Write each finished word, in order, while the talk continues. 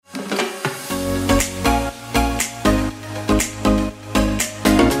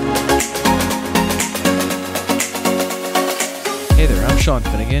Sean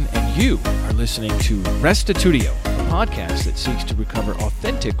Finnegan, and you are listening to Restitutio, a podcast that seeks to recover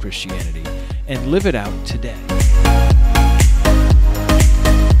authentic Christianity and live it out today.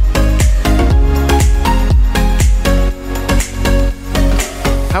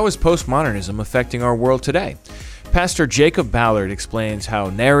 How is postmodernism affecting our world today? Pastor Jacob Ballard explains how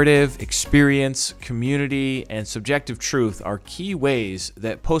narrative, experience, community, and subjective truth are key ways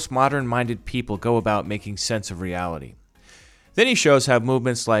that postmodern-minded people go about making sense of reality. Then he shows how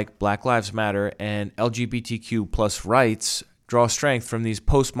movements like Black Lives Matter and LGBTQ plus rights draw strength from these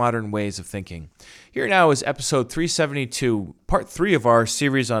postmodern ways of thinking. Here now is episode 372, part 3 of our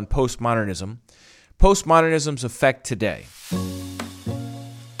series on postmodernism, Postmodernism's Effect Today.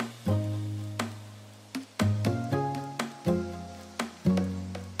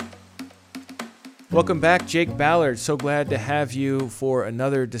 Welcome back, Jake Ballard. So glad to have you for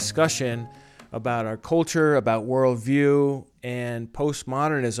another discussion about our culture, about worldview, and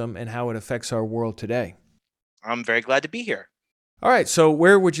postmodernism and how it affects our world today. I'm very glad to be here. All right, so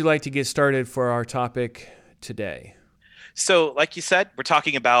where would you like to get started for our topic today? So, like you said, we're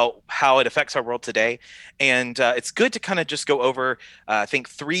talking about how it affects our world today. And it's good to kind of just go over, I think,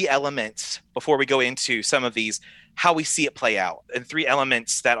 3 elements before we go into some of these, how we see it play out. And 3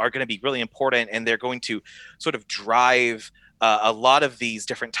 elements that are going to be really important, and they're going to sort of drive a lot of these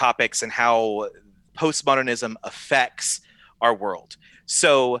different topics and how postmodernism affects our world.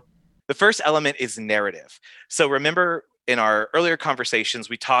 So the first element is narrative. So remember, in our earlier conversations,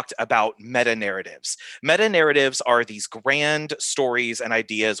 we talked about meta-narratives. Meta-narratives are these grand stories and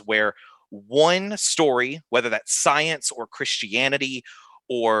ideas where one story, whether that's science or Christianity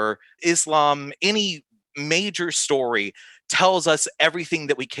or Islam, any major story tells us everything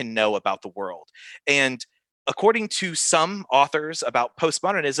that we can know about the world. And according to some authors about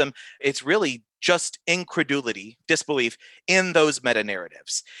postmodernism, it's really just incredulity, disbelief in those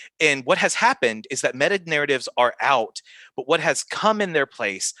meta-narratives. And what has happened is that meta-narratives are out, but what has come in their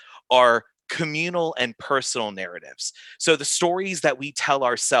place are communal and personal narratives. So the stories that we tell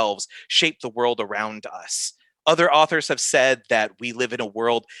ourselves shape the world around us. Other authors have said that we live in a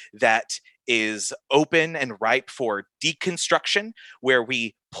world that is open and ripe for deconstruction, where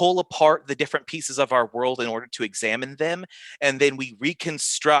we pull apart the different pieces of our world in order to examine them, and then we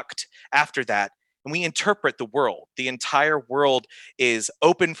reconstruct after that, and we interpret the world. The entire world is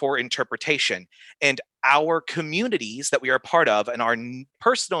open for interpretation, and our communities that we are a part of, and our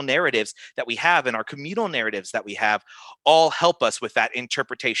personal narratives that we have, and our communal narratives that we have, all help us with that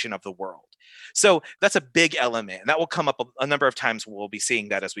interpretation of the world. So that's a big element, and that will come up a number of times. We'll be seeing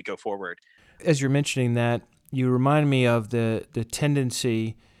that as we go forward. As you're mentioning that, you remind me of the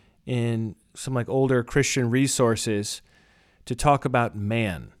tendency in some like older Christian resources to talk about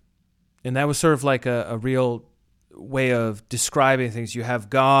man. And that was sort of like a real way of describing things. You have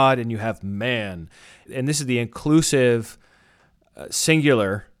God and you have man. And this is the inclusive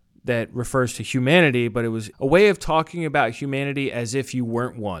singular that refers to humanity, but it was a way of talking about humanity as if you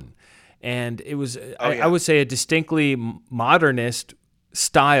weren't one. And it was, I would say, a distinctly modernist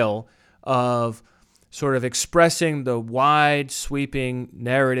style of sort of expressing the wide sweeping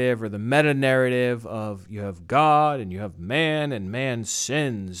narrative or the meta-narrative of you have God and you have man and man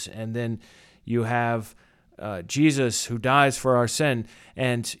sins, and then you have Jesus who dies for our sin.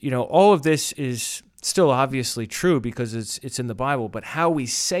 And, you know, all of this is still obviously true because it's in the Bible, but how we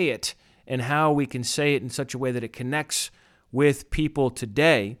say it and how we can say it in such a way that it connects with people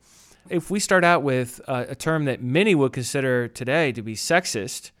today. If we start out with a term that many would consider today to be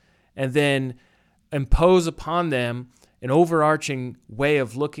sexist, and then impose upon them an overarching way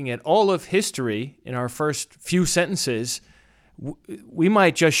of looking at all of history in our first few sentences, we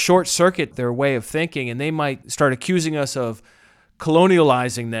might just short-circuit their way of thinking, and they might start accusing us of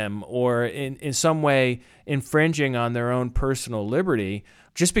colonializing them or in some way infringing on their own personal liberty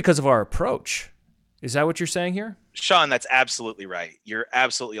just because of our approach. Is that what you're saying here? Sean, that's absolutely right. You're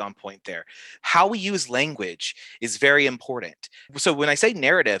absolutely on point there. How we use language is very important. So when I say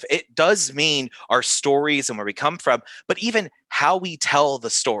narrative, it does mean our stories and where we come from, but even how we tell the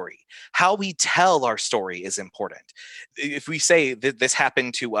story, how we tell our story is important. If we say that this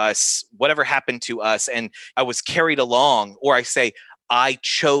happened to us, whatever happened to us, and I was carried along, or I say, I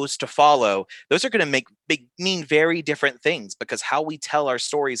chose to follow, those are going to mean very different things because how we tell our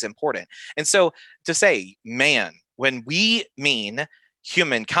story is important. And so to say man, when we mean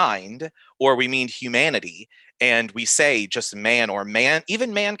humankind or we mean humanity, and we say just man or man,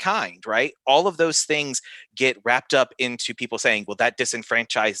 even mankind, right? All of those things get wrapped up into people saying, well, that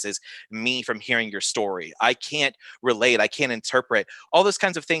disenfranchises me from hearing your story. I can't relate. I can't interpret. All those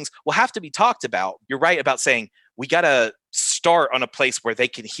kinds of things will have to be talked about. You're right about saying we got to start on a place where they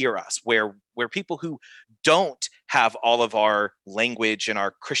can hear us, where people who don't have all of our language and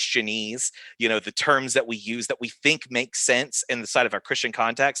our Christianese, the terms that we use that we think make sense in the side of our Christian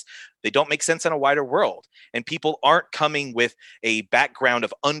context, they don't make sense in a wider world. And people aren't coming with a background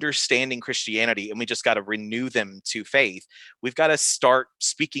of understanding Christianity, and we just got to renew them to faith. We've got to start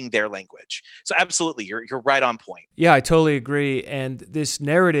speaking their language. So absolutely, you're right on point. Yeah, I totally agree. And this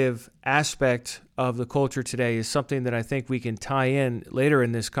narrative aspect of the culture today is something that I think we can tie in later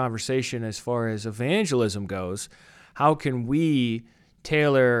in this conversation as far as evangelism goes. How can we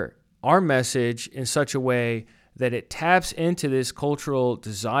tailor our message in such a way that it taps into this cultural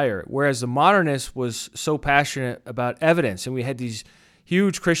desire? Whereas the modernist was so passionate about evidence, and we had these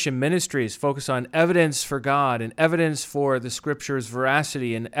huge Christian ministries focused on evidence for God and evidence for the scripture's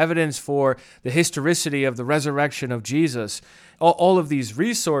veracity and evidence for the historicity of the resurrection of Jesus. All of these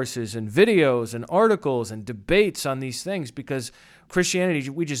resources and videos and articles and debates on these things, because Christianity,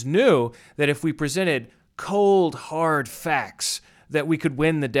 we just knew that if we presented cold, hard facts, that we could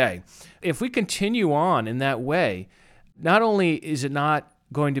win the day. If we continue on in that way, not only is it not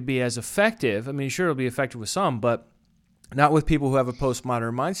going to be as effective, I mean, sure, it'll be effective with some, but not with people who have a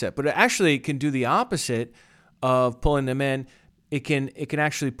postmodern mindset, but it actually can do the opposite of pulling them in. It can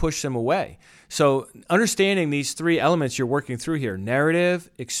actually push them away. So understanding these three elements you're working through here, narrative,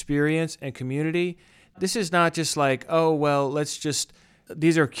 experience, and community, this is not just like, oh, well,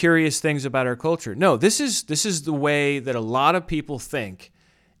 these are curious things about our culture. No, this is the way that a lot of people think.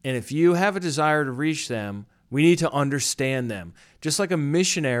 And if you have a desire to reach them, we need to understand them. Just like a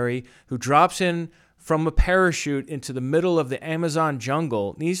missionary who drops in from a parachute into the middle of the Amazon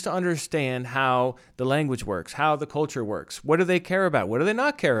jungle needs to understand how the language works, how the culture works. What do they care about? What do they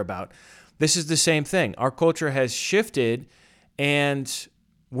not care about? This is the same thing. Our culture has shifted, and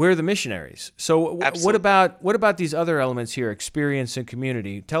we're the missionaries. So what about these other elements here, experience and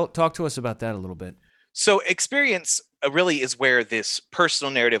community? Talk to us about that a little bit. So experience really is where this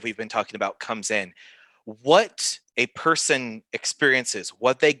personal narrative we've been talking about comes in. What a person experiences,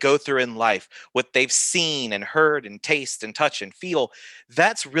 what they go through in life, what they've seen and heard and taste and touch and feel,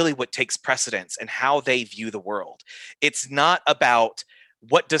 that's really what takes precedence in how they view the world. It's not about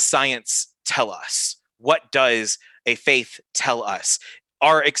what does science tell us? What does a faith tell us?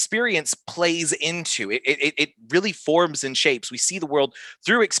 Our experience plays into it. It really forms and shapes. We see the world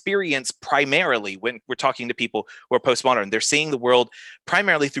through experience primarily when we're talking to people who are postmodern. They're seeing the world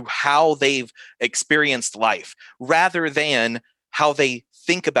primarily through how they've experienced life rather than how they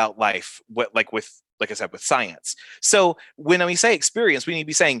think about life, like I said, with science. So when we say experience, we need to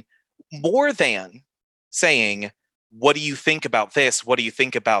be saying more than saying, what do you think about this? What do you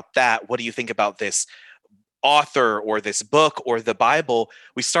think about that? What do you think about this author or this book or the Bible?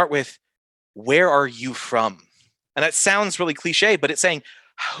 We start with, where are you from? And that sounds really cliche, but it's saying,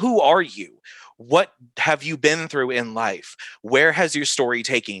 who are you? What have you been through in life? Where has your story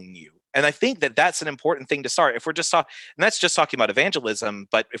taken you? And I think that that's an important thing to start. If we're just talking, and that's just talking about evangelism,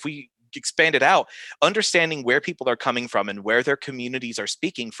 but if we expand it out, understanding where people are coming from and where their communities are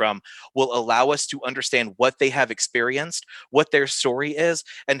speaking from will allow us to understand what they have experienced, what their story is,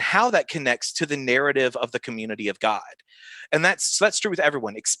 and how that connects to the narrative of the community of God. And that's true with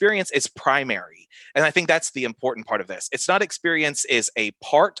everyone. Experience is primary. And I think that's the important part of this. It's not experience is a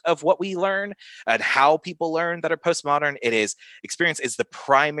part of what we learn and how people learn that are postmodern. It is experience is the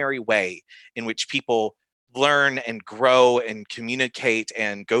primary way in which people learn and grow and communicate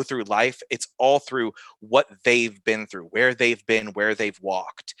and go through life. It's all through what they've been through, where they've been, where they've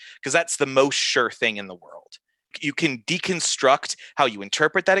walked, because that's the most sure thing in the world. You can deconstruct how you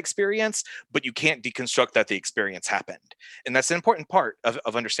interpret that experience, but you can't deconstruct that the experience happened. And that's an important part of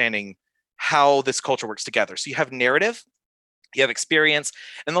understanding how this culture works together. So you have narrative, you have experience,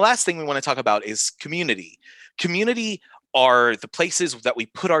 and the last thing we want to talk about is community. Community are the places that we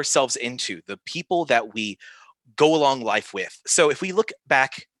put ourselves into, the people that we go along life with. So if we look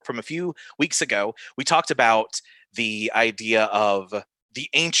back from a few weeks ago, we talked about the idea of the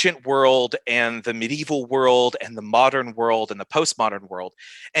ancient world and the medieval world and the modern world and the postmodern world.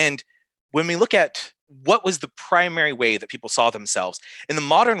 And when we look at what was the primary way that people saw themselves, in the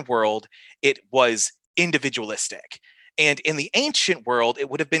modern world, it was individualistic. And in the ancient world, it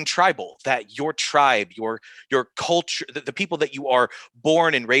would have been tribal, that your tribe, your culture, the people that you are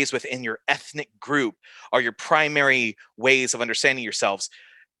born and raised with in your ethnic group are your primary ways of understanding yourselves.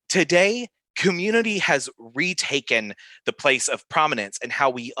 Today, community has retaken the place of prominence in how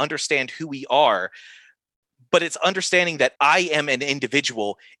we understand who we are, but it's understanding that I am an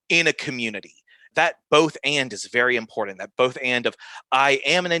individual in a community. That both and is very important. That both and of I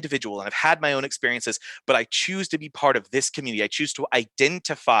am an individual and I've had my own experiences, but I choose to be part of this community. I choose to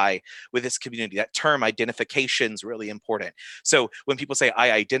identify with this community. That term identification is really important. So when people say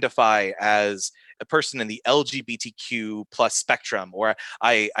I identify as a person in the LGBTQ plus spectrum, or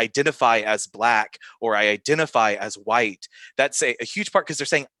I identify as Black, or I identify as white, that's a huge part, because they're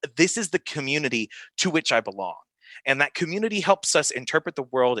saying this is the community to which I belong. And that community helps us interpret the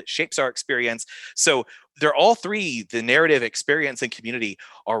world. It shapes our experience. So they're all three, the narrative, experience, and community,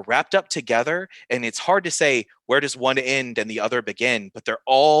 are wrapped up together. And it's hard to say where does one end and the other begin, but they're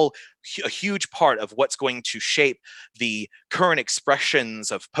all a huge part of what's going to shape the current expressions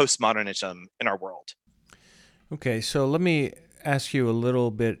of postmodernism in our world. Okay, so let me ask you a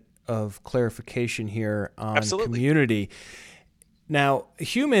little bit of clarification here on Absolutely. Community. Now,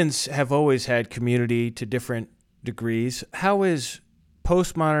 humans have always had community to different degrees. How is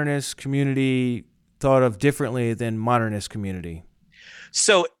postmodernist community thought of differently than modernist community?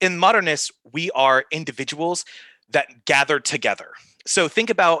 So in modernists, we are individuals that gather together. So think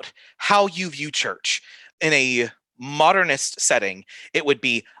about how you view church. In a modernist setting, it would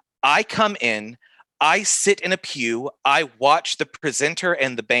be I come in, I sit in a pew, I watch the presenter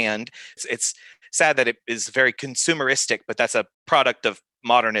and the band. It's sad that it is very consumeristic, but that's a product of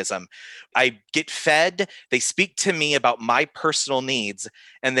modernism. I get fed, they speak to me about my personal needs,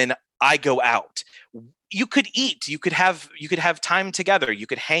 and then I go out. You could eat, you could have time together, you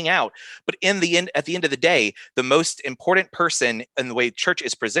could hang out, but at the end of the day, the most important person in the way church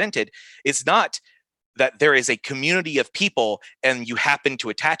is presented is not that there is a community of people and you happen to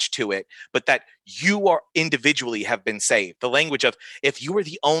attach to it, but that you are individually have been saved. The language of, if you were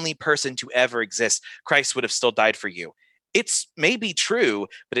the only person to ever exist, Christ would have still died for you. It's maybe true,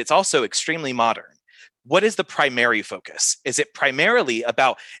 but it's also extremely modern. What is the primary focus? Is it primarily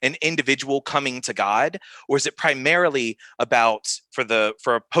about an individual coming to God, or is it primarily about, for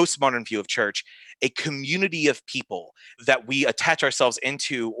a postmodern view of church, a community of people that we attach ourselves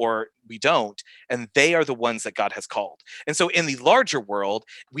into or we don't, and they are the ones that God has called? And so in the larger world,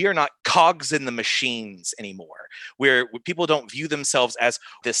 we are not cogs in the machines anymore, where people don't view themselves as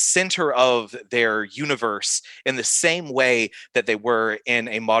the center of their universe in the same way that they were in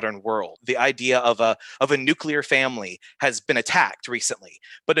a modern world. The idea of a nuclear family has been attacked recently,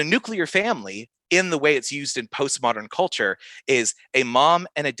 but a nuclear family, in the way it's used in postmodern culture, is a mom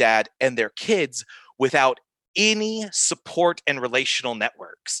and a dad and their kids without any support and relational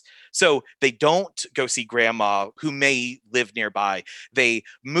networks. So they don't go see grandma who may live nearby. They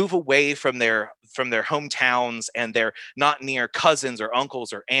move away from their hometowns, and they're not near cousins or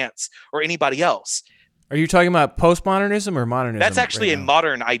uncles or aunts or anybody else. Are you talking about postmodernism or modernism? That's actually a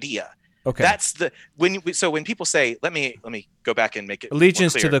modern idea. Okay. That's when people say, let me go back and make it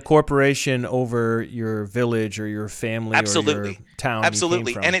allegiance more to clear. the corporation over your village or your family Absolutely. or your town.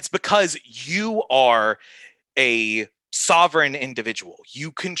 Absolutely. And it's because you are a sovereign individual.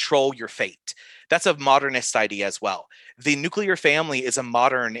 You control your fate. That's a modernist idea as well. The nuclear family is a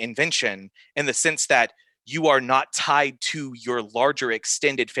modern invention in the sense that you are not tied to your larger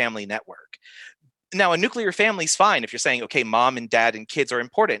extended family network. Now, a nuclear family is fine if you're saying, okay, mom and dad and kids are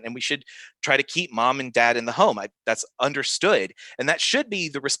important, and we should try to keep mom and dad in the home. That's understood, and that should be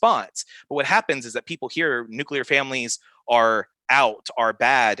the response. But what happens is that people hear nuclear families are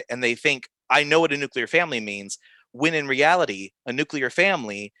bad, and they think, I know what a nuclear family means, when in reality, a nuclear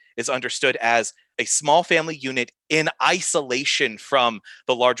family is understood as a small family unit in isolation from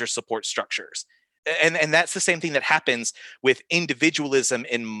the larger support structures. And that's the same thing that happens with individualism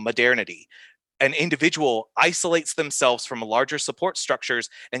in modernity. An individual isolates themselves from larger support structures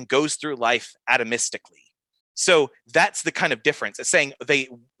and goes through life atomistically. So that's the kind of difference. It's saying they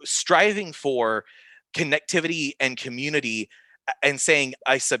striving for connectivity and community and saying,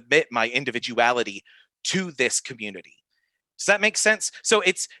 I submit my individuality to this community. Does that make sense? So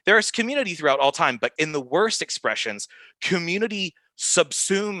there's community throughout all time, but in the worst expressions, community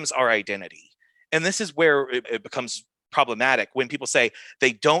subsumes our identity. And this is where it becomes problematic when people say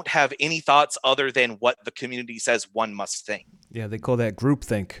they don't have any thoughts other than what the community says one must think. Yeah, they call that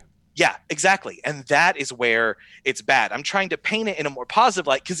groupthink. Yeah, exactly. And that is where it's bad. I'm trying to paint it in a more positive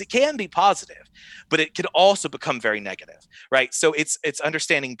light because it can be positive, but it can also become very negative, right? So it's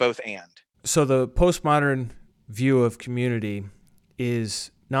understanding both and. So the postmodern view of community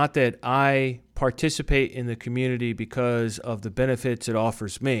is not that I participate in the community because of the benefits it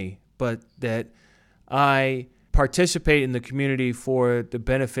offers me, but that I participate in the community for the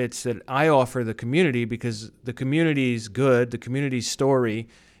benefits that I offer the community, because the community's good, the community's story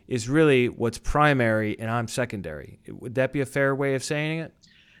is really what's primary and I'm secondary. Would that be a fair way of saying it?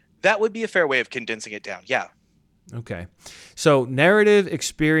 That would be a fair way of condensing it down. Yeah. Okay. So narrative,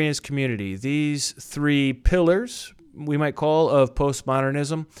 experience, community. These three pillars, we might call, of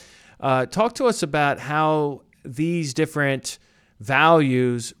postmodernism. Talk to us about how these different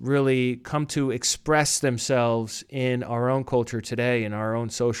values really come to express themselves in our own culture today, in our own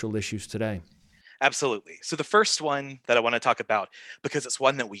social issues today. Absolutely. So the first one that I want to talk about, because it's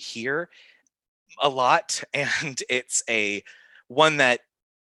one that we hear a lot, and it's a one that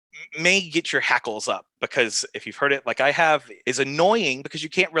may get your hackles up, because if you've heard it like I have, is annoying because you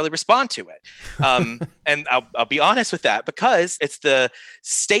can't really respond to it. And I'll be honest with that, because it's the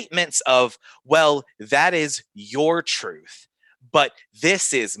statements of, well, that is your truth, but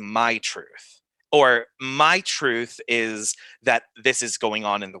this is my truth. Or my truth is that this is going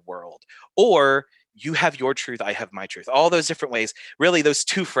on in the world. Or you have your truth, I have my truth. All those different ways, really those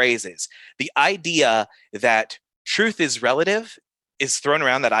two phrases. The idea that truth is relative is thrown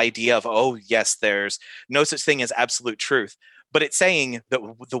around, that idea of, oh, yes, there's no such thing as absolute truth. But it's saying that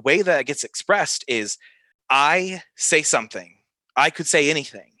the way that it gets expressed is, I say something, I could say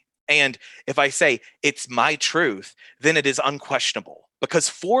anything. And if I say it's my truth, then it is unquestionable, because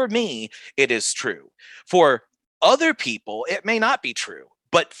for me, it is true. For other people, it may not be true,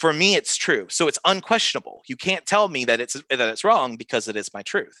 but for me, it's true. So it's unquestionable. You can't tell me that it's wrong, because it is my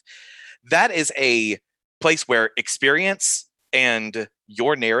truth. That is a place where experience and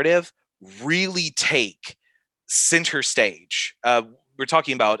your narrative really take center stage. We're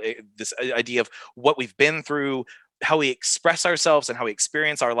talking about this idea of what we've been through, how we express ourselves, and how we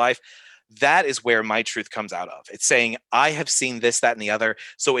experience our life. That is where my truth comes out of. It's saying, I have seen this, that, and the other,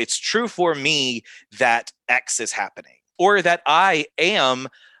 so it's true for me that X is happening, or that I am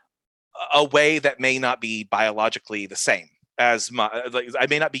a way that may not be biologically the same as I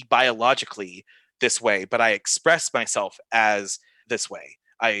may not be biologically this way, but I express myself as this way.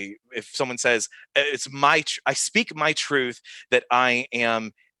 If someone says I speak my truth that I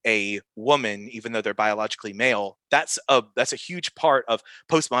am a woman, even though they're biologically male, that's a huge part of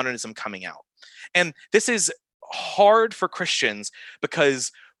postmodernism coming out. And this is hard for Christians,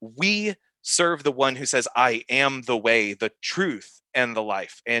 because we serve the one who says, I am the way, the truth, and the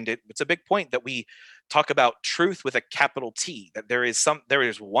life. And it's a big point that we talk about truth with a capital T, that there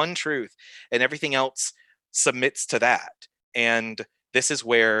is one truth, and everything else submits to that. And this is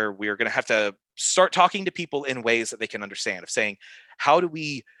where we're going to have to start talking to people in ways that they can understand, of saying, how do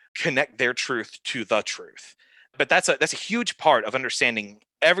we connect their truth to the truth? But that's a huge part of understanding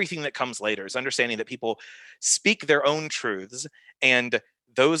everything that comes later, is understanding that people speak their own truths, and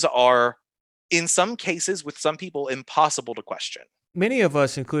those are, in some cases, with some people, impossible to question. Many of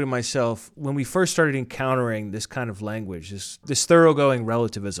us, including myself, when we first started encountering this kind of language, this thoroughgoing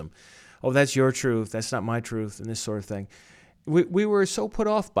relativism, oh, that's your truth, that's not my truth, and this sort of thing, we were so put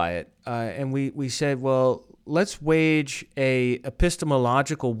off by it, and we said, well, let's wage a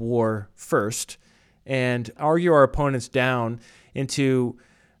epistemological war first and argue our opponents down into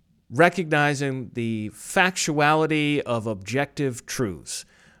recognizing the factuality of objective truths.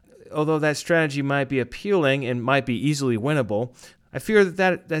 Although that strategy might be appealing and might be easily winnable, I fear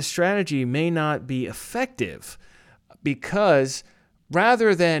that strategy may not be effective, because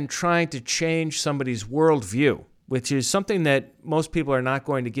rather than trying to change somebody's worldview, which is something that most people are not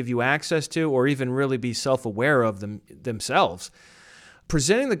going to give you access to or even really be self-aware of themselves,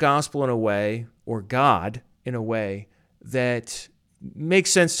 presenting the gospel in a way, or God in a way, that makes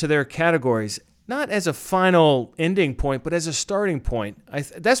sense to their categories, not as a final ending point, but as a starting point.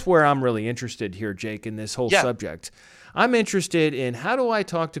 That's where I'm really interested here, Jake, in this whole subject. I'm interested in, how do I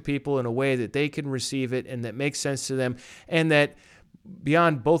talk to people in a way that they can receive it and that makes sense to them, and that,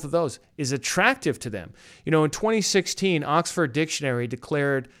 beyond both of those, is attractive to them. In 2016, Oxford Dictionary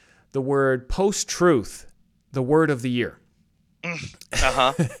declared the word post-truth the word of the year.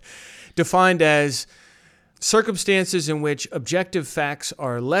 Defined as circumstances in which objective facts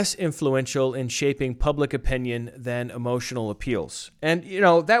are less influential in shaping public opinion than emotional appeals. And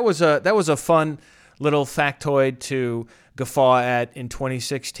that was a fun little factoid to guffaw at in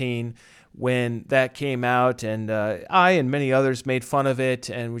 2016 when that came out, and I and many others made fun of it,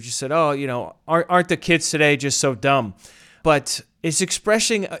 and we just said, oh, aren't the kids today just so dumb? But it's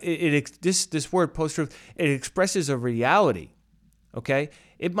expressing this word post-truth. It expresses a reality. Okay,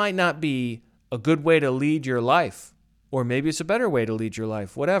 it might not be a good way to lead your life, or maybe it's a better way to lead your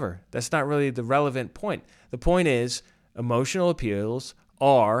life, whatever. That's not really the relevant point. The point is, emotional appeals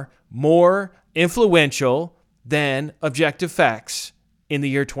are more influential than objective facts in the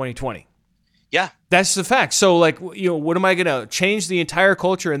year 2020. Yeah. That's the fact. So, what am I going to change the entire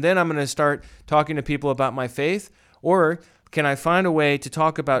culture, and then I'm going to start talking to people about my faith? Or can I find a way to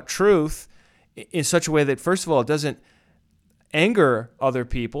talk about truth in such a way that, first of all, it doesn't anger other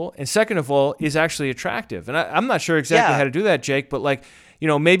people, and second of all, is actually attractive? And I'm not sure exactly how to do that, Jake, but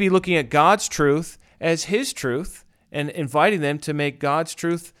maybe looking at God's truth as his truth and inviting them to make God's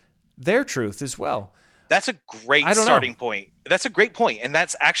truth their truth as well. That's a great starting point. That's a great point. And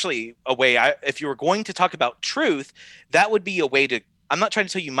that's actually a way, if you were going to talk about truth, that would be a way to, I'm not trying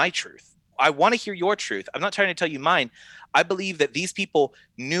to tell you my truth. I want to hear your truth. I'm not trying to tell you mine. I believe that these people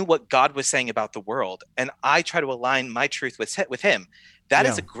knew what God was saying about the world, and I try to align my truth with him. That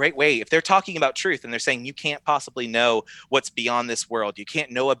is a great way. If they're talking about truth and they're saying you can't possibly know what's beyond this world, you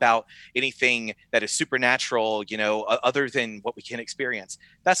can't know about anything that is supernatural, other than what we can experience,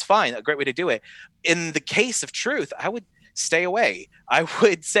 that's fine. A great way to do it. In the case of truth, I would stay away. I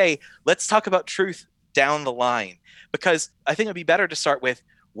would say, let's talk about truth down the line, because I think it'd be better to start with,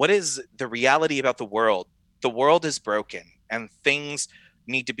 what is the reality about the world? The world is broken and things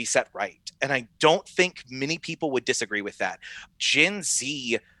need to be set right. And I don't think many people would disagree with that. Gen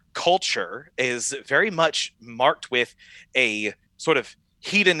Z culture is very much marked with a sort of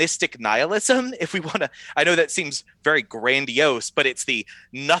hedonistic nihilism, if we want to. I know that seems very grandiose, but it's the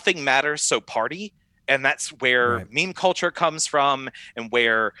nothing matters, so party. And that's where meme culture comes from, and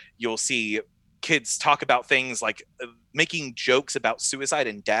where you'll see kids talk about things like making jokes about suicide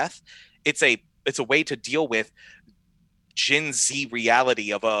and death. It's a way to deal with Gen Z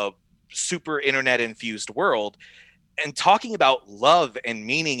reality of a super internet infused world, and talking about love and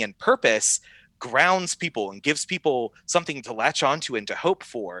meaning and purpose grounds people and gives people something to latch onto and to hope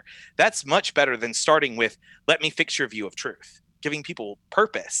for. That's much better than starting with, let me fix your view of truth. Giving people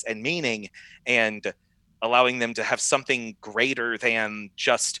purpose and meaning and allowing them to have something greater than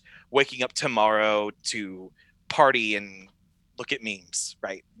just waking up tomorrow to party and look at memes,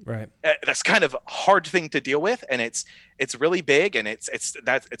 right? That's kind of a hard thing to deal with, and it's really big, and it's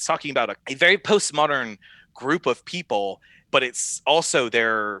talking about a very postmodern group of people, but it's also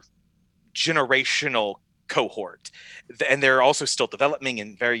their generational cohort, and they're also still developing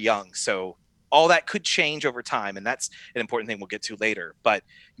and very young. So all that could change over time, and that's an important thing we'll get to later. But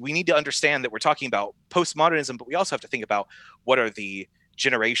we need to understand that we're talking about postmodernism, but we also have to think about what are the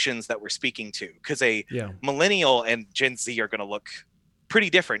generations that we're speaking to, because millennial and Gen Z are going to look pretty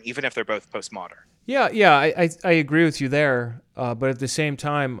different, even if they're both postmodern. I agree with you there, but at the same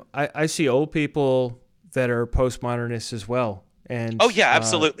time, I see old people that are postmodernists as well. And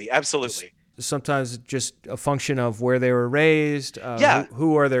absolutely. Sometimes just a function of where they were raised,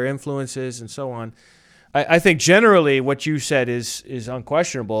 who are their influences, and so on. I think generally what you said is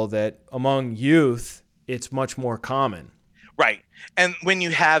unquestionable, that among youth, it's much more common. Right. And when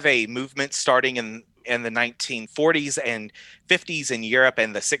you have a movement starting in the 1940s and 50s in Europe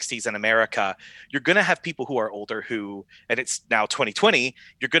and the 60s in America, you're going to have people who are older and it's now 2020,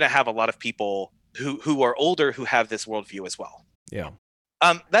 you're going to have a lot of people who are older who have this worldview as well. Yeah.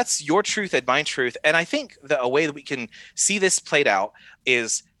 That's your truth and my truth. And I think that a way that we can see this played out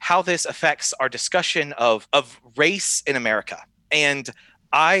is how this affects our discussion of race in America. And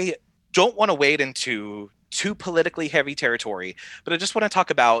I don't want to wade into too politically heavy territory, but I just want to talk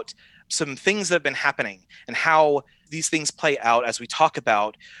about some things that have been happening and how these things play out as we talk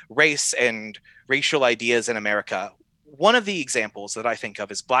about race and racial ideas in America. One of the examples that I think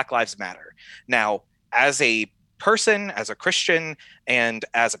of is Black Lives Matter. Now, as a person, as a Christian, and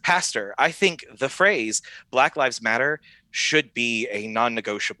as a pastor, I think the phrase Black Lives Matter should be a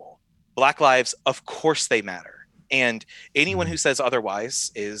non-negotiable. Black lives, of course they matter. And anyone who says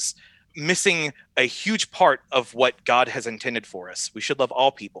otherwise is missing a huge part of what God has intended for us. We should love all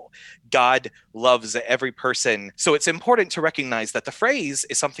people. God loves every person. So it's important to recognize that the phrase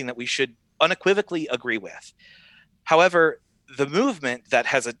is something that we should unequivocally agree with. However, the movement that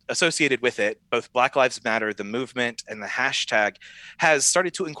has associated with it, both Black Lives Matter, the movement, and the hashtag, has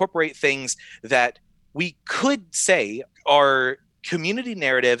started to incorporate things that we could say are community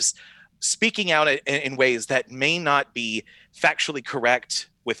narratives speaking out in ways that may not be factually correct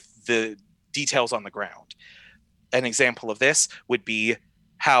with the details on the ground. An example of this would be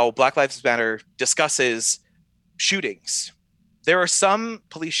how Black Lives Matter discusses shootings. There are some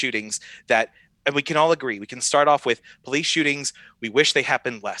police shootings that, and we can all agree, we can start off with police shootings. We wish they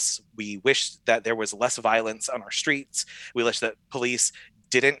happened less. We wish that there was less violence on our streets. We wish that police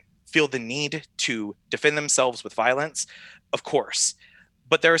didn't feel the need to defend themselves with violence, of course.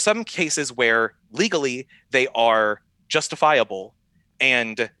 But there are some cases where legally they are justifiable,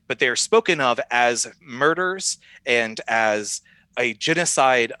 but they're spoken of as murders and as a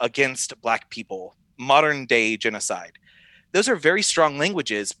genocide against Black people, modern day genocide. those are very strong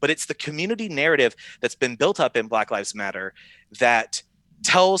languages, but it's the community narrative that's been built up in Black Lives Matter that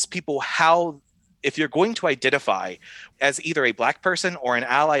tells people how, if you're going to identify as either a Black person or an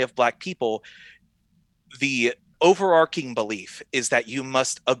ally of Black people, the overarching belief is that you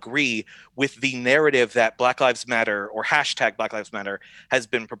must agree with the narrative that Black Lives Matter or hashtag Black Lives Matter has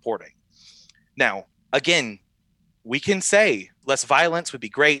been purporting. Now, again, we can say less violence would be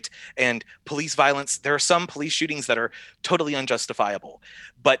great, and police violence, there are some police shootings that are totally unjustifiable,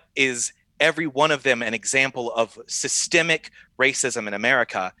 but is every one of them an example of systemic racism in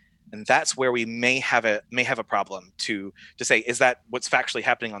America? And that's where we may have a problem to say, is that what's factually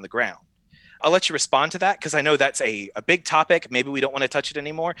happening on the ground? I'll let you respond to that, because I know that's a big topic. Maybe we don't want to touch it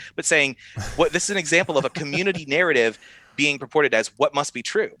anymore, but saying this is an example of a community narrative being purported as what must be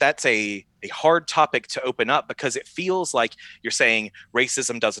true. That's a hard topic to open up, because it feels like you're saying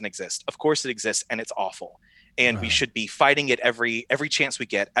racism doesn't exist. Of course it exists, and it's awful. And we should be fighting it every chance we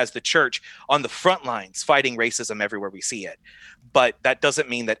get as the church on the front lines, fighting racism everywhere we see it. But that doesn't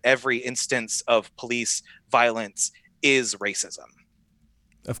mean that every instance of police violence is racism.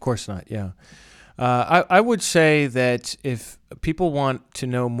 Of course not, yeah. I would say that if people want to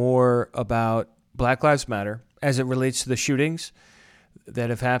know more about Black Lives Matter as it relates to the shootings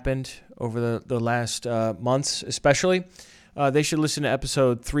that have happened over the last months especially, they should listen to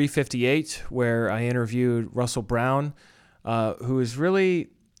episode 358, where I interviewed Russell Brown, who is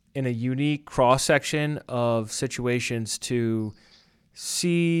really in a unique cross-section of situations to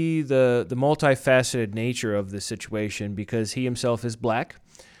see the multifaceted nature of the situation, because he himself is Black.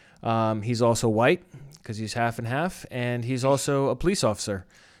 He's also white, because he's half and half, and he's also a police officer.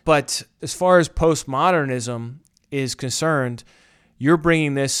 But as far as postmodernism is concerned, you're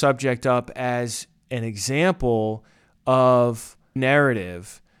bringing this subject up as an example of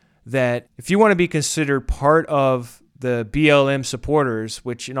narrative that, if you want to be considered part of the BLM supporters,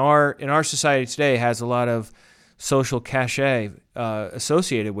 which in our society today has a lot of social cachet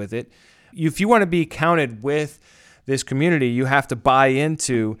associated with it, if you want to be counted with this community, you have to buy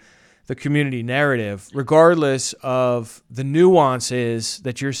into the community narrative, regardless of the nuances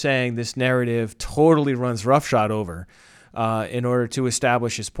that you're saying this narrative totally runs roughshod over in order to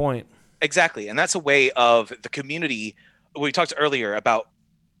establish his point. Exactly. And that's a way of the community. We talked earlier about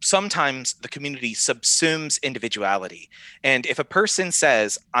sometimes the community subsumes individuality. And if a person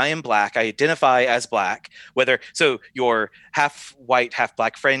says, I am Black, I identify as Black, so your half white, half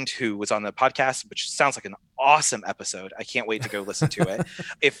Black friend who was on the podcast, which sounds like an awesome episode, I can't wait to go listen to it.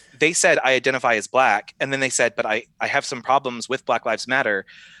 If they said, I identify as Black, and then they said, but I have some problems with Black Lives Matter,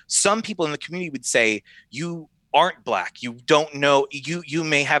 some people in the community would say, you aren't Black. You don't know. You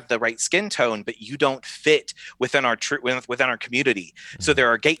may have the right skin tone, but you don't fit within our within our community. So there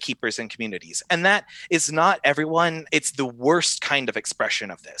are gatekeepers in communities, and that is not everyone. It's the worst kind of expression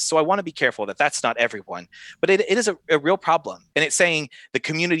of this. So I want to be careful that that's not everyone, but it is a real problem, and it's saying the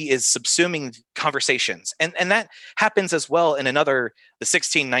community is subsuming conversations, and that happens as well in the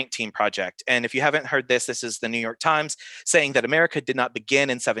 1619 Project. And if you haven't heard this is the New York Times saying that America did not begin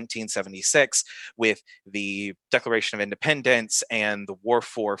in 1776 with the Declaration of Independence and the War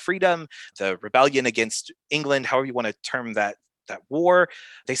for Freedom, the rebellion against England, however you want to term that war.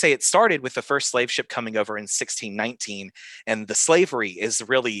 They say it started with the first slave ship coming over in 1619, and the slavery is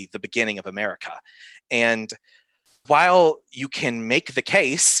really the beginning of America. And while you can make the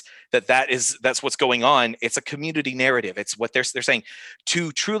case that's what's going on, it's a community narrative. It's what they're saying.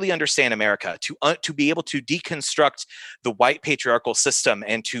 To truly understand America, to be able to deconstruct the white patriarchal system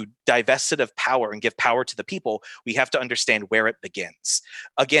and to divest it of power and give power to the people, we have to understand where it begins.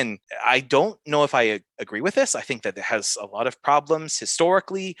 Again, I don't know if I agree with this. I think that it has a lot of problems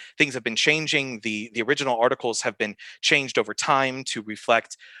historically. Things have been changing. The original articles have been changed over time to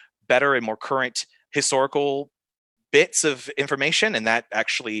reflect better and more current historical bits of information, and that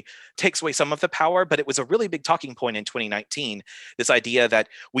actually takes away some of the power. But it was a really big talking point in 2019, this idea that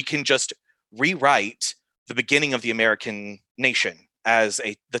we can just rewrite the beginning of the American nation as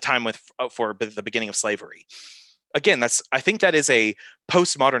the time for the beginning of slavery. Again, I think that is a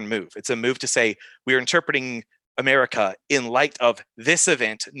postmodern move. It's a move to say we're interpreting America in light of this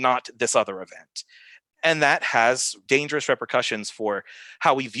event, not this other event. And that has dangerous repercussions for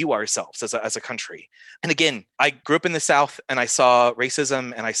how we view ourselves as a country. And again, I grew up in the South, and I saw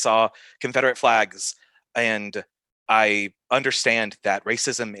racism, and I saw Confederate flags, and I understand that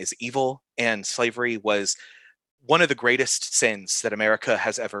racism is evil, and slavery was one of the greatest sins that America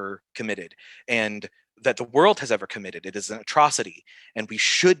has ever committed, and that the world has ever committed. It is an atrocity, and we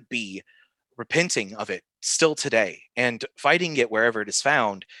should be repenting of it still today and fighting it wherever it is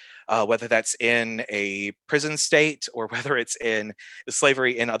found. whether that's in a prison state or whether it's in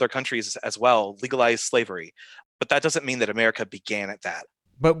slavery in other countries as well, legalized slavery. But that doesn't mean that America began at that.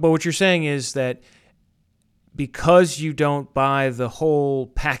 But what you're saying is that because you don't buy the whole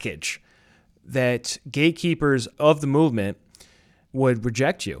package, that gatekeepers of the movement would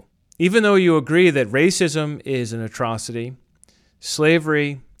reject you. Even though you agree that racism is an atrocity,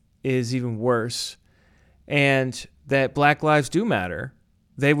 slavery is even worse, and that Black lives do matter,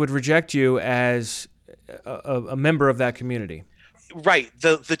 they would reject you as a member of that community. Right.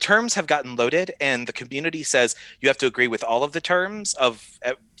 The terms have gotten loaded, and the community says you have to agree with all of the terms of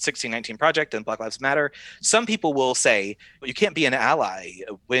 1619 Project and Black Lives Matter. Some people will say, well, you can't be an ally.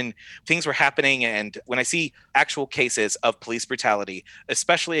 When things were happening, and when I see actual cases of police brutality,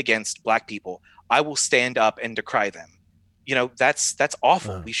 especially against Black people, I will stand up and decry them. You know, that's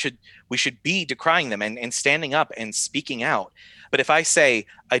awful. We should be decrying them and standing up and speaking out. But if I say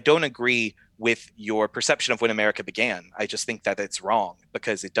I don't agree with your perception of when America began, I just think that it's wrong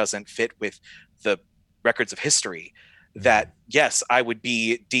because it doesn't fit with the records of history. That yes, I would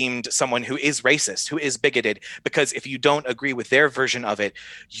be deemed someone who is racist, who is bigoted, because if you don't agree with their version of it,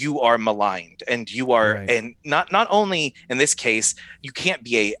 you are maligned, and you are, right. And not only in this case, you can't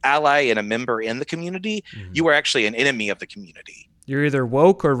be a ally and a member in the community. Mm-hmm. You are actually an enemy of the community. You're either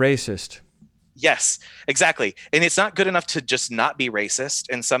woke or racist. Yes, exactly. And it's not good enough to just not be racist.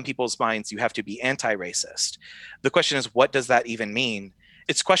 In some people's minds, you have to be anti-racist. The question is, what does that even mean?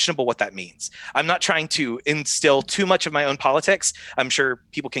 It's questionable what that means. I'm not trying to instill too much of my own politics. I'm sure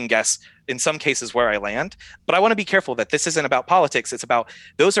people can guess in some cases where I land, but I want to be careful that this isn't about politics. It's about,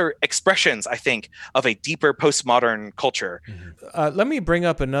 those are expressions, I think, of a deeper postmodern culture. Mm-hmm. Let me bring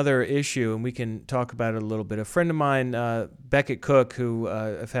up another issue and we can talk about it a little bit. A friend of mine, Beckett Cook, who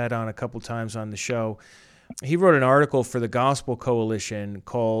I've had on a couple times on the show, he wrote an article for the Gospel Coalition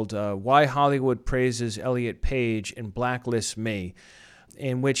called Why Hollywood Praises Elliot Page and Blacklists Me,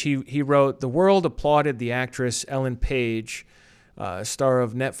 in which he wrote, the world applauded the actress Ellen Page, star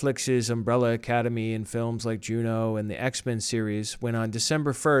of Netflix's Umbrella Academy and films like Juno and the X-Men series, when on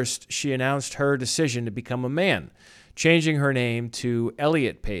December 1st, she announced her decision to become a man, changing her name to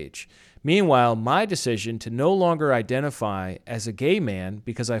Elliot Page. Meanwhile, my decision to no longer identify as a gay man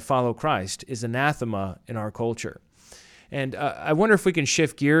because I follow Christ is anathema in our culture. And I wonder if we can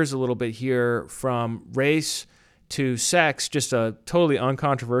shift gears a little bit here from race to sex, just a totally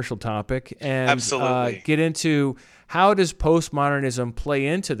uncontroversial topic, and absolutely get into how does postmodernism play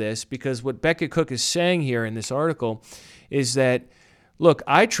into this? Because what Beckett Cook is saying here in this article is that, look,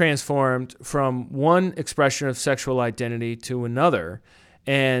 I transformed from one expression of sexual identity to another,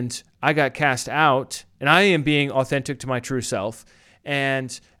 and I got cast out, and I am being authentic to my true self.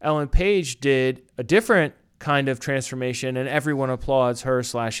 And Ellen Page did a different kind of transformation, and everyone applauds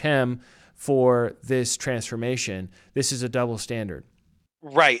her/him for this transformation. This is a double standard.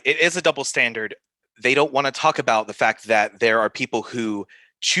 Right. It is a double standard. They don't want to talk about the fact that there are people who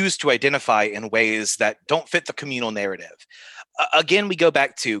choose to identify in ways that don't fit the communal narrative. Again, we go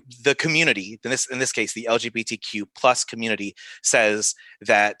back to the community. In this case, the LGBTQ plus community says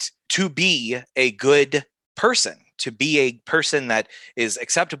that to be a good person, to be a person that is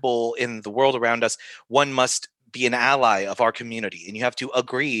acceptable in the world around us, one must be an ally of our community, and you have to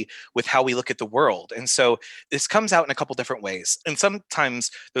agree with how we look at the world. And so this comes out in a couple different ways, and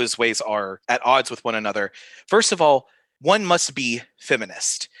sometimes those ways are at odds with one another. First of all, one must be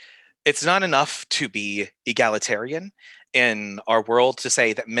feminist. It's not enough to be egalitarian in our world, to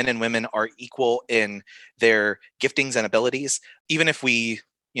say that men and women are equal in their giftings and abilities. Even if we,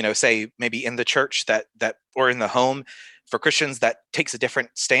 say maybe in the church that or in the home, for Christians, that takes a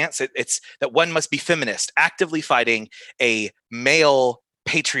different stance. It's that one must be feminist, actively fighting a male,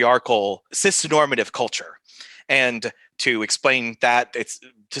 patriarchal, cisnormative culture. And to explain that, it's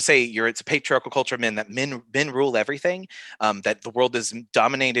to say it's a patriarchal culture of men, that men rule everything, that the world is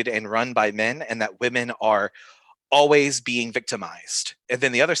dominated and run by men, and that women are always being victimized. And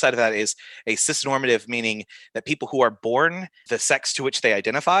then the other side of that is a cisnormative, meaning that people who are born the sex to which they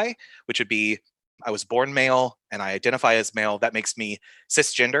identify, which would be, I was born male and I identify as male, that makes me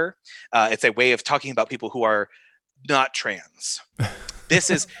cisgender. It's a way of talking about people who are not trans.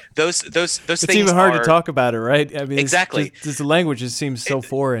 This is those it's things. It's even hard to talk about it, right? I mean, exactly. The language just seems so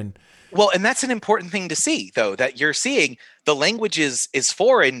foreign. Well, and that's an important thing to see, though, that you're seeing the language is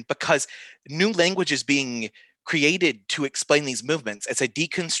foreign because new language is being created to explain these movements. It's a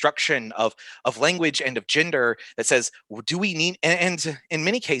deconstruction of language and of gender that says, well, do we need, and in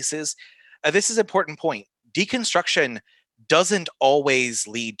many cases, this is an important point. Deconstruction doesn't always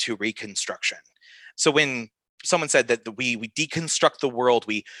lead to reconstruction. So when someone said that we deconstruct the world,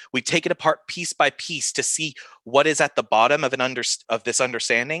 we take it apart piece by piece to see what is at the bottom of of this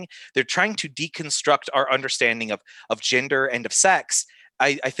understanding. They're trying to deconstruct our understanding of gender and of sex.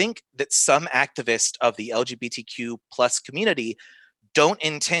 I think that some activists of the LGBTQ plus community don't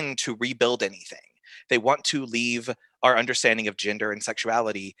intend to rebuild anything. They want to leave our understanding of gender and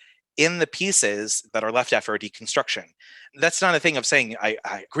sexuality in the pieces that are left after a deconstruction. That's not a thing of saying I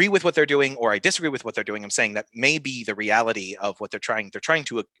agree with what they're doing or I disagree with what they're doing. I'm saying that may be the reality of what they're trying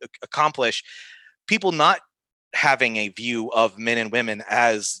to accomplish. People not having a view of men and women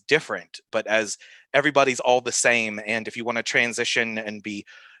as different, but as everybody's all the same. And if you want to transition and be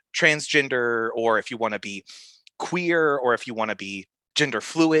transgender, or if you want to be queer, or if you want to be gender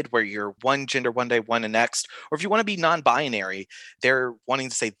fluid, where you're one gender one day, one the next, or if you want to be non-binary, they're wanting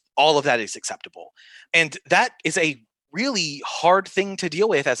to say all of that is acceptable. And that is a really hard thing to deal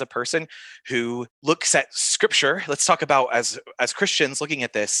with as a person who looks at scripture. Let's talk about as Christians looking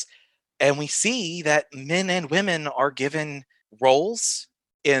at this, and we see that men and women are given roles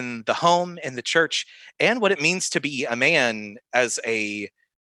in the home, in the church, and what it means to be a man as a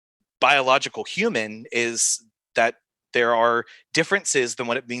biological human is that there are differences than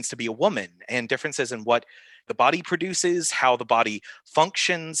what it means to be a woman, and differences in what the body produces, how the body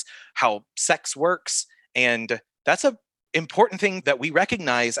functions, how sex works. And that's a important thing that we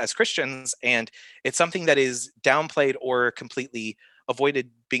recognize as Christians, and it's something that is downplayed or completely avoided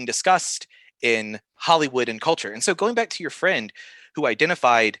being discussed in Hollywood and culture. And so going back to your friend who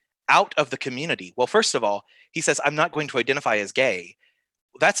identified out of the community, well, first of all, he says, I'm not going to identify as gay.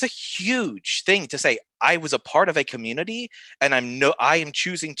 That's a huge thing to say. I was a part of a community and I am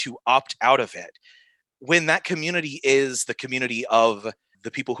choosing to opt out of it. When that community is the community of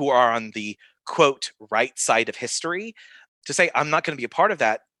the people who are on the quote right side of history, to say I'm not going to be a part of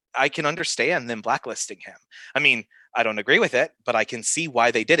that, I can understand them blacklisting him. I mean, I don't agree with it, but I can see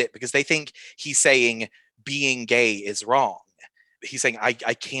why they did it, because they think he's saying being gay is wrong. He's saying, I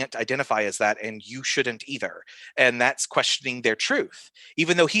can't identify as that, and you shouldn't either. And that's questioning their truth.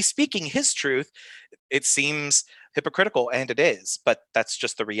 Even though he's speaking his truth, it seems hypocritical, and it is, but that's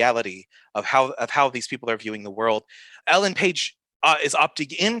just the reality of how these people are viewing the world. Ellen Page is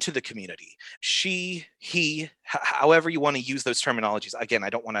opting into the community. She, he, however you want to use those terminologies. Again,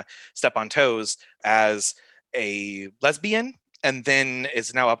 I don't want to step on toes, as a lesbian, and then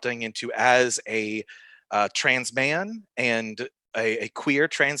is now opting into as a trans man and a queer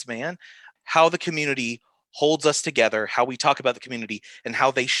trans man. How the community holds us together, how we talk about the community, and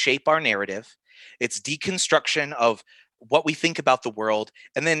how they shape our narrative. It's deconstruction of what we think about the world.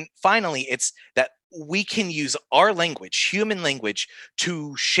 And then finally, it's that we can use our language, human language,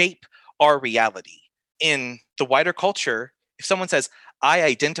 to shape our reality. In the wider culture, if someone says, I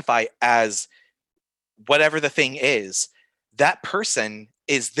identify as whatever the thing is, that person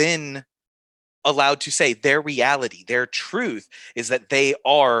is then allowed to say their reality, their truth is that they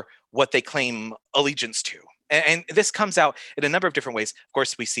are what they claim allegiance to. And this comes out in a number of different ways. Of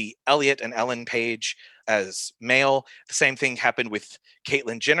course, we see Elliot and Ellen Page as male. The same thing happened with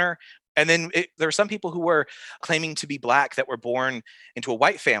Caitlyn Jenner. And then there are some people who were claiming to be Black that were born into a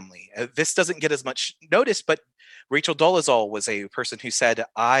white family. This doesn't get as much notice, but Rachel Dolezal was a person who said,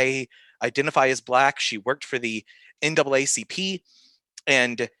 I identify as Black. She worked for the NAACP,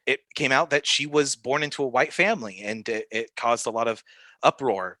 and it came out that she was born into a white family, and it caused a lot of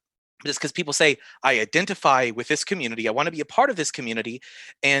uproar. Just because people say, I identify with this community, I want to be a part of this community,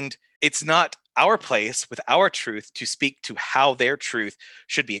 and it's not our place with our truth to speak to how their truth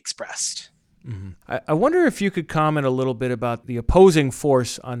should be expressed. Mm-hmm. I wonder if you could comment a little bit about the opposing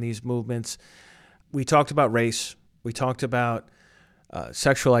force on these movements. We talked about race, we talked about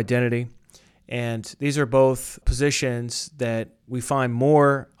sexual identity, and these are both positions that we find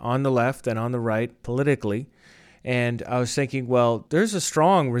more on the left than on the right politically. And I was thinking, well, there's a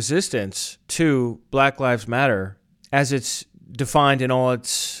strong resistance to Black Lives Matter as it's defined in all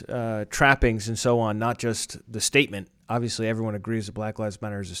its trappings and so on, not just the statement. Obviously, everyone agrees that Black Lives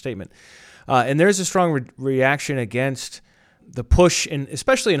Matter is a statement. And there's a strong reaction against the push,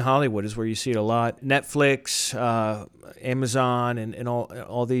 especially in Hollywood is where you see it a lot. Netflix, Amazon, and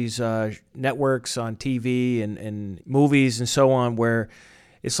all these networks on TV and movies and so on, where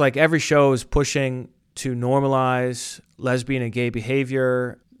it's like every show is pushing to normalize lesbian and gay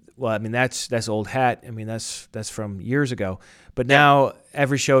behavior. Well, I mean, that's old hat. I mean, that's from years ago. But now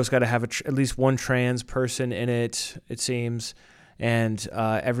every show's got to have at least one trans person in it seems. And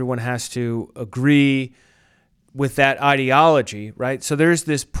everyone has to agree with that ideology, right? So there's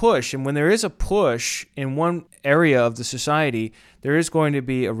this push, and when there is a push in one area of the society, there is going to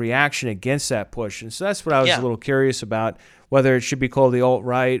be a reaction against that push. And so that's what I was a little curious about, whether it should be called the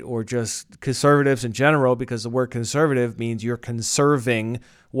alt-right or just conservatives in general, because the word conservative means you're conserving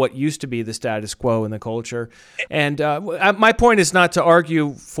what used to be the status quo in the culture. And my point is not to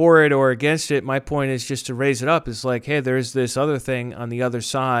argue for it or against it. My point is just to raise it up. It's like, hey, there's this other thing on the other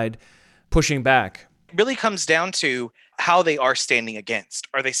side pushing back. Really comes down to how they are standing against.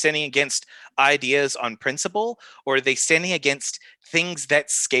 Are they standing against ideas on principle, or are they standing against things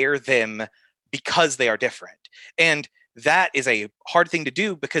that scare them because they are different? And that is a hard thing to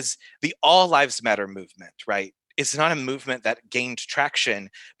do, because the All Lives Matter movement, right, is not a movement that gained traction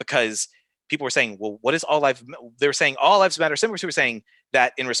because people were saying, well, what is all lives? They were saying all lives matter. Some people were saying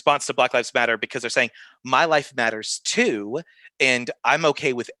that in response to Black Lives Matter, because they're saying my life matters too, and I'm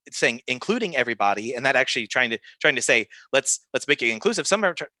okay with saying including everybody, and that actually trying to say let's make it inclusive. Some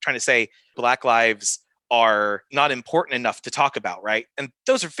are trying to say Black lives are not important enough to talk about, right? And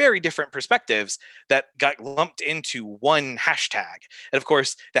those are very different perspectives that got lumped into one hashtag. And of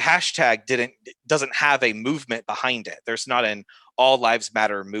course, the hashtag doesn't have a movement behind it. There's not an All Lives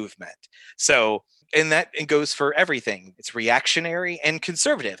Matter movement. So, and that it goes for everything. It's reactionary and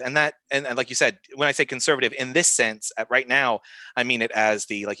conservative. And that, and like you said, when I say conservative in this sense, right now, I mean it as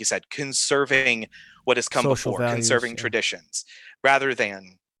the, like you said, conserving what has come Social before, values, conserving traditions, rather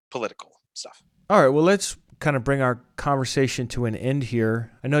than political stuff. All right, well, let's kind of bring our conversation to an end here.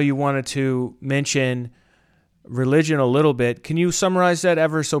 I know you wanted to mention religion a little bit. Can you summarize that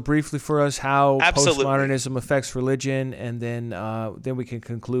ever so briefly for us, how Absolutely. postmodernism affects religion, and then we can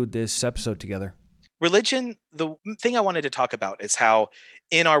conclude this episode together? Religion, the thing I wanted to talk about is how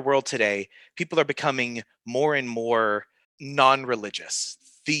in our world today, people are becoming more and more non-religious.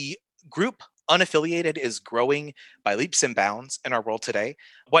 The group unaffiliated is growing by leaps and bounds in our world today.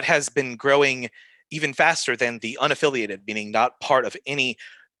 What has been growing even faster than the unaffiliated, meaning not part of any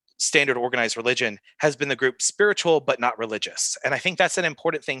standard organized religion, has been the group spiritual but not religious. And I think that's an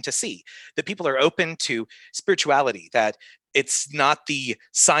important thing to see, that people are open to spirituality, that it's not the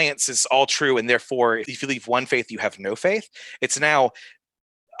science is all true and therefore if you leave one faith, you have no faith. It's now,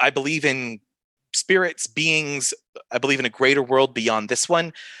 I believe in spirits, beings, I believe in a greater world beyond this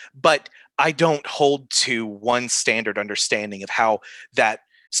one, but I don't hold to one standard understanding of how that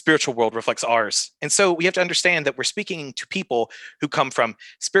spiritual world reflects ours. And so we have to understand that we're speaking to people who come from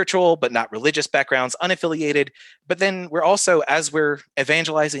spiritual but not religious backgrounds, unaffiliated. But then we're also, as we're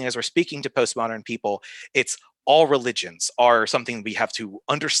evangelizing, as we're speaking to postmodern people, it's all religions are something we have to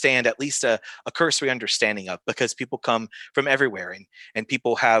understand, at least a cursory understanding of, because people come from everywhere, and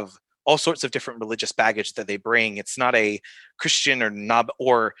people have all sorts of different religious baggage that they bring. It's not a Christian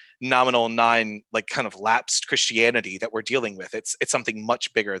or nominal like kind of lapsed Christianity that we're dealing with. It's something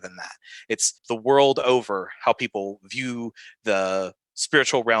much bigger than that. It's the world over, how people view the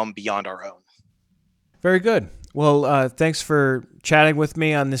spiritual realm beyond our own. Very good. Well, thanks for chatting with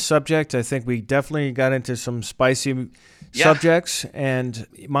me on this subject. I think we definitely got into some spicy subjects, and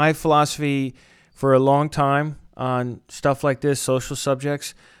my philosophy for a long time on stuff like this, social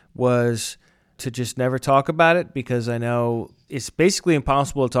subjects, was to just never talk about it, because I know it's basically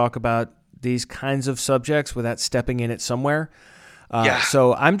impossible to talk about these kinds of subjects without stepping in it somewhere.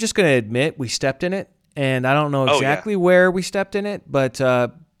 So I'm just going to admit we stepped in it, and I don't know exactly where we stepped in it, but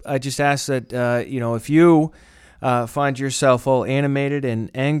I just ask that, if you find yourself all animated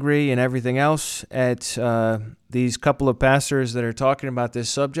and angry and everything else at these couple of pastors that are talking about this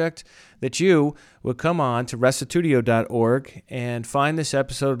subject, that you would come on to restitutio.org and find this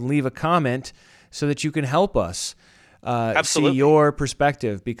episode and leave a comment so that you can help us see your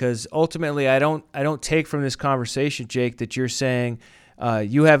perspective. Because ultimately, I don't take from this conversation, Jake, that you're saying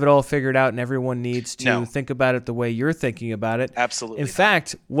you have it all figured out and everyone needs to think about it the way you're thinking about it. Absolutely. In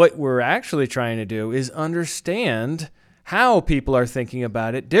fact, what we're actually trying to do is understand how people are thinking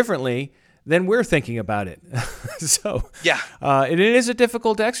about it differently than we're thinking about it. And it is a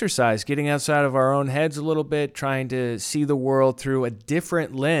difficult exercise, getting outside of our own heads a little bit, trying to see the world through a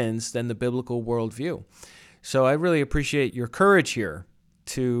different lens than the biblical worldview. So I really appreciate your courage here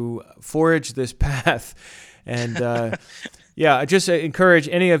to forge this path. And I just encourage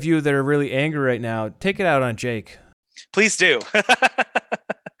any of you that are really angry right now, take it out on Jake. Please do.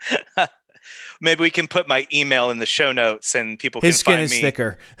 Maybe we can put my email in the show notes and people can find me. His skin is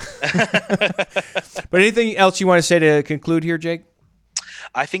thicker. But anything else you want to say to conclude here, Jake?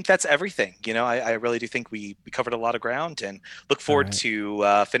 I think that's everything. I really do think we covered a lot of ground, and look forward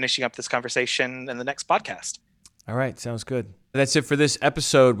to finishing up this conversation in the next podcast. All right, sounds good. That's it for this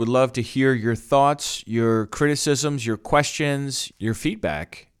episode. Would love to hear your thoughts, your criticisms, your questions, your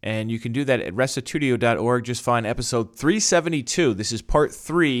feedback. And you can do that at restitutio.org. Just find episode 372. This is part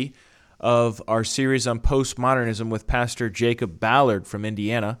 3 of our series on postmodernism with Pastor Jacob Ballard from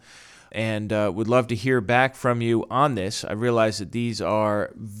Indiana. And would love to hear back from you on this. I realize that these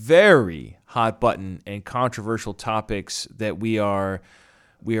are very hot button and controversial topics that we are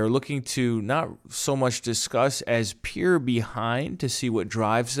looking to not so much discuss as peer behind to see what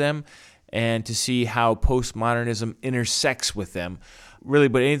drives them and to see how postmodernism intersects with them. Really,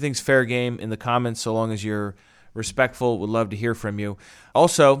 but anything's fair game in the comments so long as you're respectful. Would love to hear from you.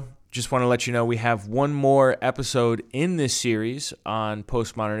 Also, just want to let you know we have one more episode in this series on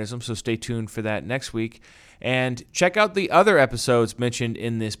postmodernism, so stay tuned for that next week. And check out the other episodes mentioned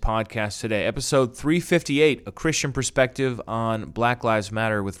in this podcast today. Episode 358, A Christian Perspective on Black Lives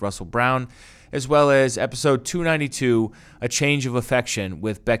Matter with Russell Brown, as well as episode 292, A Change of Affection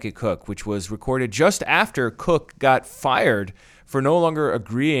with Becket Cook, which was recorded just after Cook got fired for no longer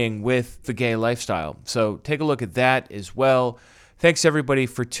agreeing with the gay lifestyle. So take a look at that as well. Thanks, everybody,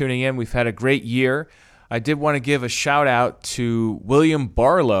 for tuning in. We've had a great year. I did want to give a shout out to William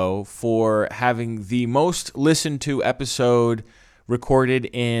Barlow for having the most listened to episode recorded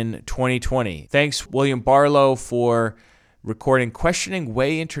in 2020. Thanks, William Barlow, for recording Questioning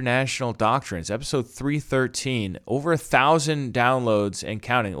Way International Doctrines, episode 313. Over 1,000 downloads and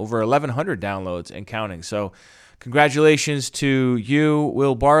counting, over 1,100 downloads and counting. So congratulations to you,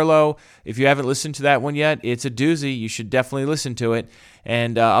 Will Barlow. If you haven't listened to that one yet, it's a doozy. You should definitely listen to it.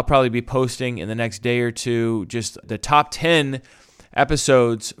 And I'll probably be posting in the next day or two just the top 10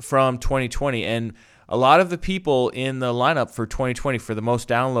 episodes from 2020. And a lot of the people in the lineup for 2020 for the most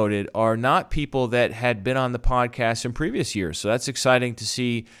downloaded are not people that had been on the podcast in previous years. So that's exciting to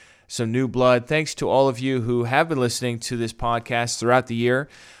see some new blood. Thanks to all of you who have been listening to this podcast throughout the year.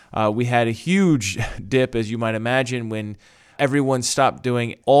 We had a huge dip, as you might imagine, when everyone stopped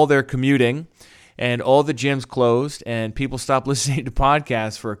doing all their commuting and all the gyms closed and people stopped listening to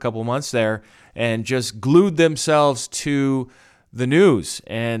podcasts for a couple months there and just glued themselves to the news.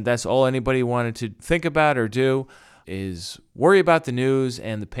 And that's all anybody wanted to think about or do is worry about the news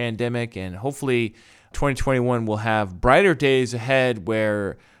and the pandemic. And hopefully 2021 will have brighter days ahead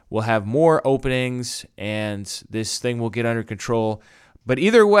where we'll have more openings and this thing will get under control. But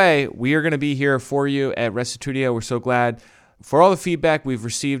either way, we are going to be here for you at Restitutio. We're so glad for all the feedback we've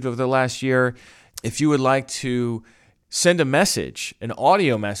received over the last year. If you would like to send a message, an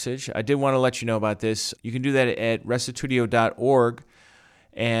audio message, I did want to let you know about this. You can do that at restitutio.org,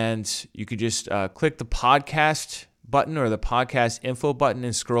 and you can just click the podcast button or the podcast info button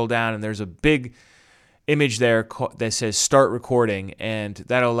and scroll down, and there's a big image there that says start recording, and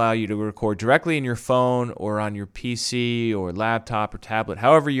that'll allow you to record directly in your phone or on your PC or laptop or tablet,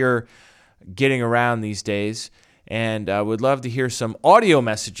 however you're getting around these days. And I would love to hear some audio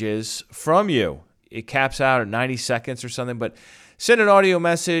messages from you. It caps out at 90 seconds or something, but send an audio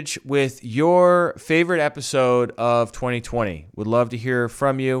message with your favorite episode of 2020. Would love to hear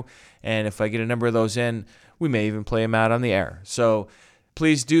from you, and if I get a number of those in, we may even play them out on the air. So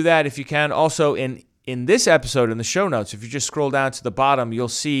please do that if you can. Also, in this episode, in the show notes, if you just scroll down to the bottom, you'll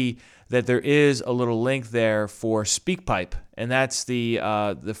see that there is a little link there for SpeakPipe, and that's the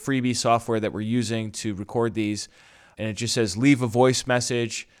freebie software that we're using to record these, and it just says leave a voice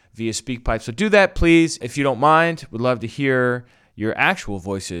message via SpeakPipe. So do that, please, if you don't mind. We'd love to hear your actual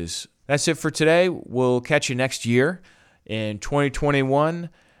voices. That's it for today. We'll catch you next year in 2021.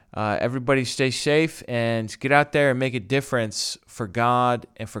 Everybody stay safe and get out there and make a difference for God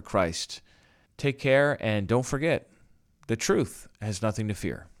and for Christ. Take care, and don't forget, the truth has nothing to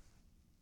fear.